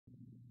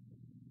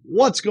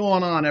What's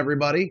going on,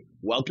 everybody?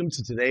 Welcome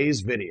to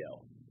today's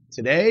video.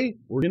 Today,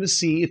 we're going to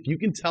see if you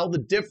can tell the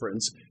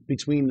difference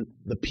between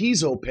the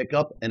Piezo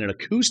pickup and an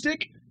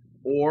acoustic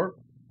or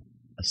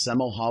a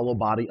semi-hollow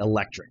body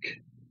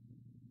electric.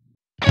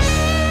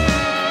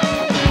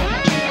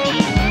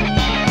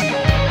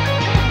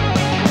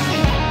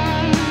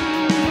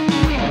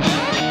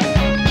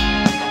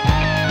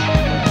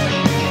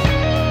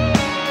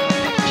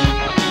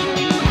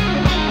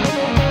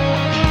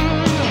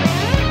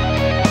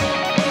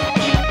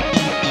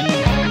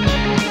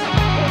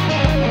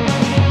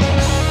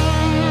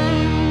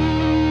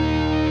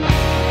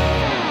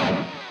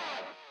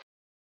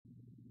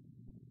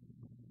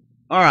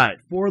 All right,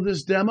 for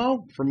this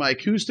demo, for my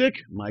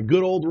acoustic, my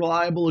good old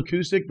reliable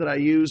acoustic that I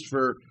used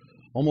for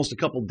almost a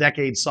couple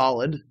decades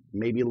solid,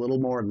 maybe a little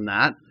more than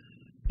that,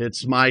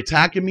 it's my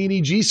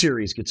Takamine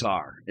G-Series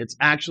guitar. It's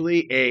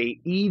actually a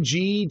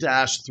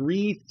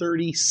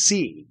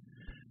EG-330C.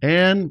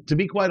 And to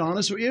be quite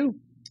honest with you,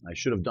 I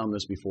should have done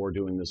this before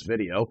doing this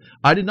video.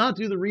 I did not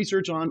do the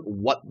research on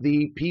what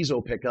the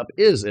Piezo pickup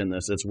is in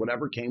this. It's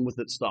whatever came with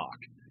its stock.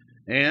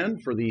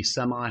 And for the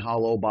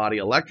semi-hollow body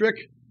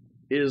electric,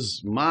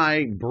 is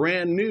my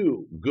brand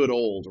new, good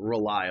old,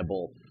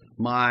 reliable,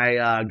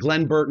 my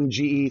Glen Burton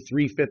GE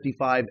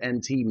 355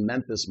 NT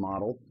Memphis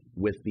model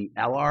with the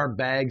LR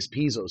Bags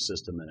Piezo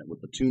system in it, with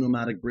the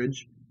 2-pneumatic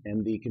bridge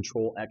and the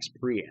Control X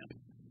preamp.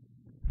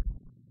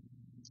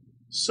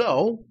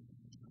 So,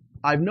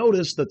 I've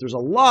noticed that there's a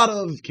lot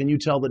of, can you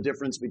tell the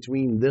difference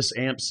between this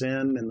amp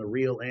sim and the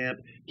real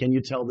amp? Can you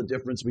tell the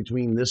difference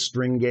between this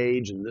string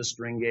gauge and this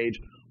string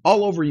gauge?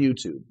 All over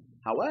YouTube.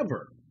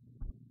 However,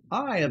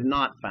 I have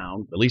not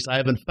found, at least I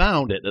haven't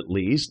found it at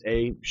least,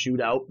 a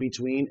shootout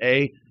between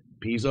a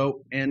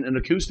Piezo and an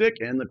acoustic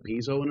and the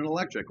Piezo and an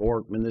electric,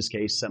 or in this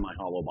case,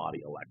 semi-hollow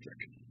body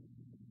electric.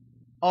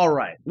 All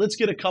right, let's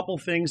get a couple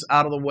things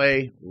out of the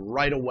way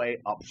right away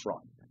up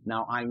front.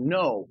 Now, I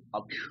know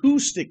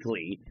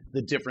acoustically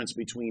the difference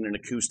between an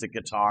acoustic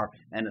guitar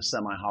and a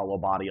semi-hollow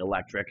body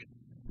electric.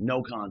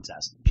 No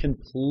contest.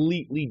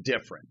 Completely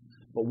different.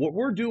 But what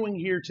we're doing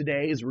here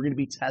today is we're going to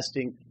be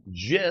testing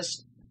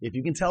just if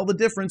you can tell the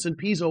difference in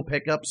Piezo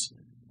pickups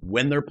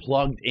when they're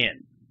plugged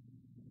in.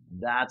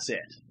 That's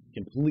it.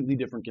 Completely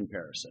different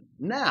comparison.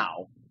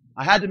 Now,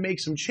 I had to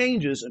make some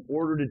changes in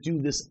order to do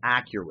this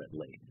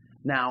accurately.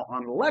 Now,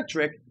 on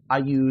electric, I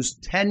use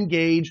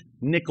 10-gauge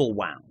nickel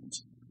wound.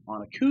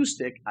 On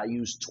acoustic, I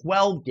use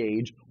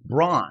 12-gauge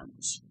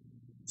bronze.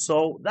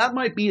 So that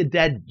might be a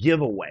dead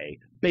giveaway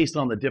based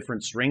on the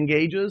different string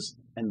gauges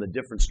and the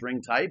different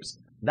string types.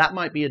 That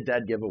might be a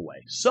dead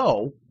giveaway.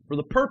 So, for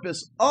the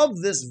purpose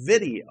of this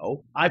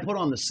video, I put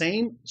on the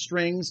same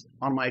strings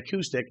on my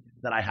acoustic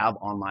that I have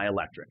on my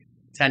electric.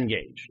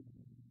 10-gauge.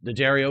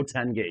 D'Addario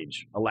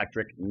 10-gauge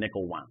electric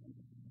nickel wound.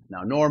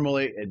 Now,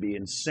 normally, it'd be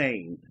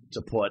insane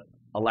to put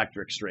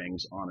electric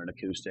strings on an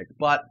acoustic,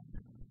 but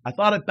I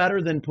thought it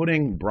better than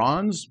putting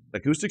bronze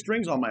acoustic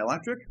strings on my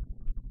electric.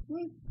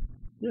 Well,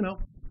 you know,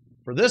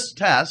 for this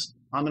test,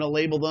 I'm going to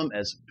label them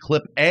as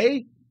clip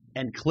A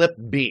and clip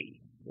B.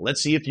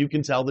 Let's see if you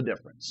can tell the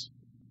difference.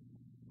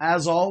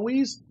 As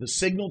always, the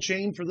signal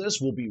chain for this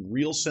will be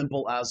real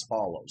simple as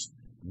follows.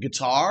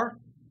 Guitar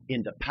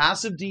into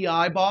passive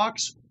DI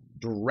box,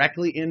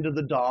 directly into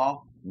the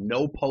DAW,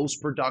 no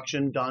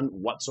post-production done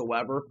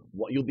whatsoever.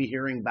 What you'll be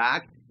hearing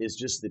back is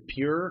just the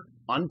pure,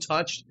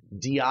 untouched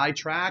DI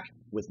track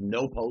with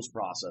no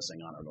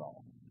post-processing on it at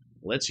all.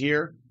 Let's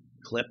hear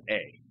clip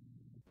A.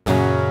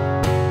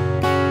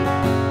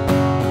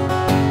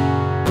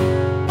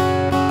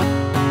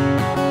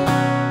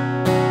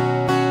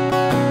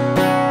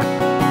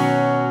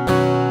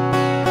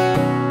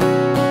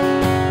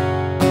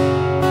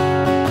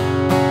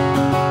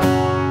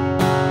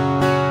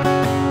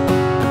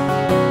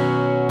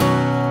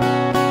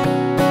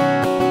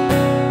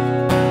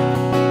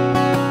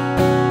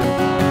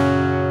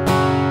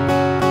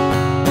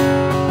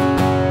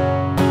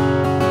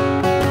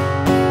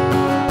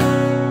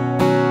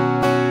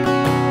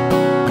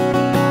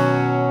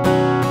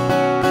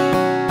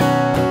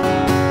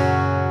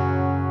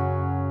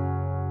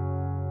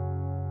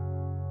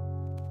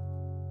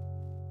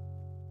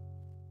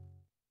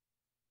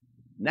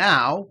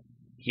 Now,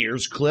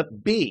 here's clip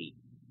B.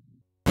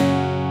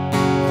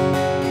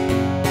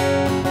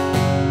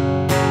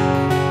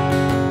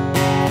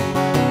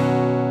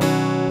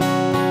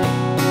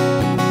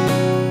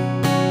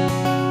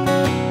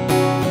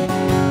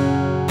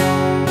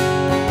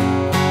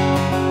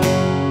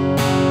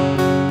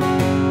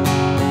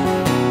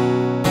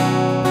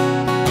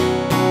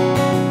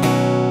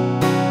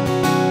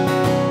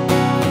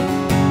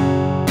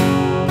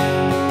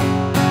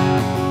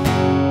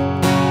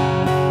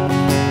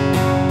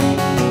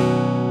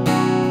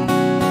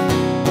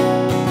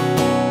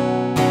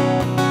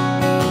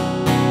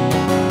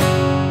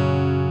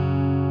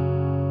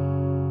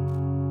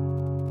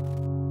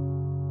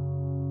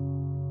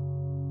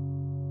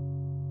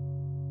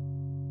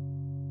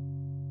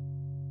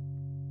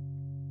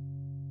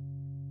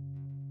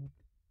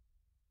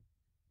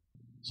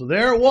 So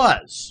there it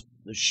was,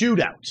 the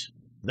shootout.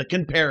 the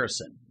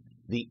comparison,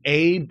 the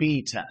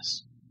A/B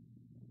test.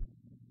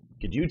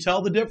 Could you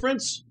tell the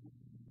difference?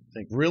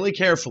 Think really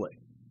carefully.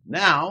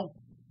 Now,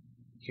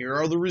 here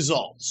are the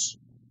results.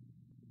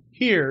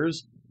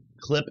 Here's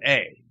clip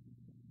A.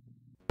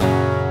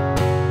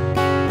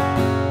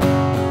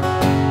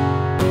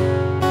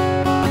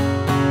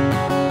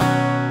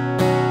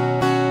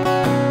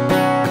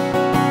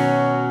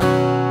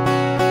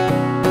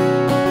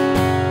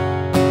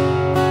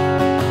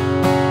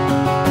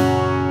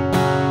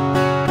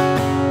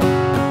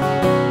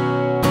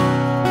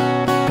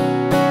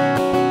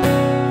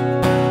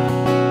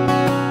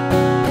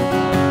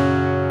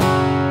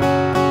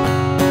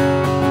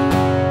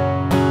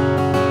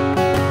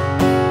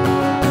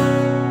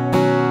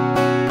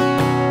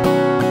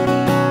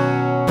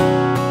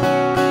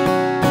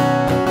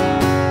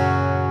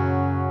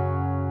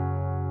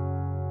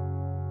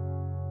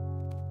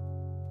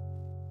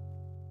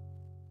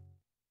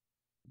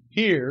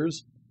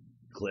 Here's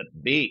clip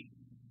B.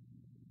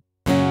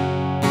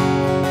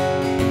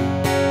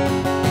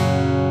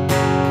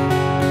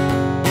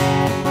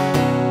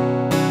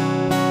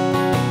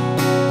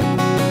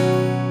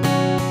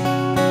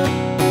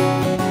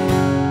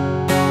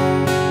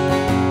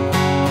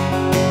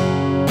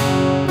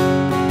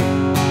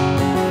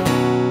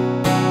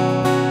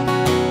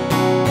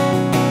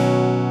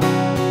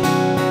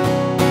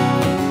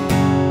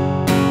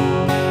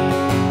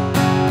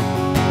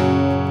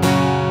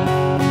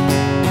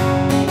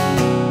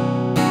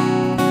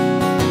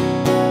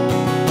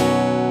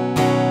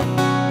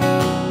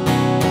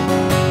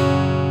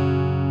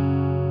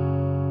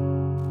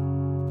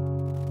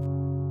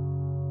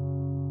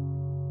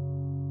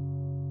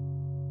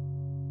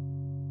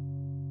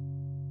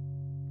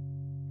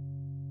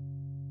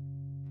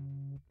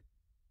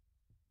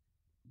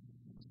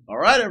 All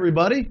right,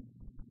 everybody.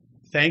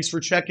 Thanks for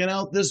checking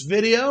out this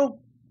video.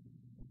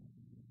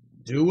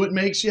 Do what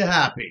makes you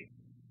happy.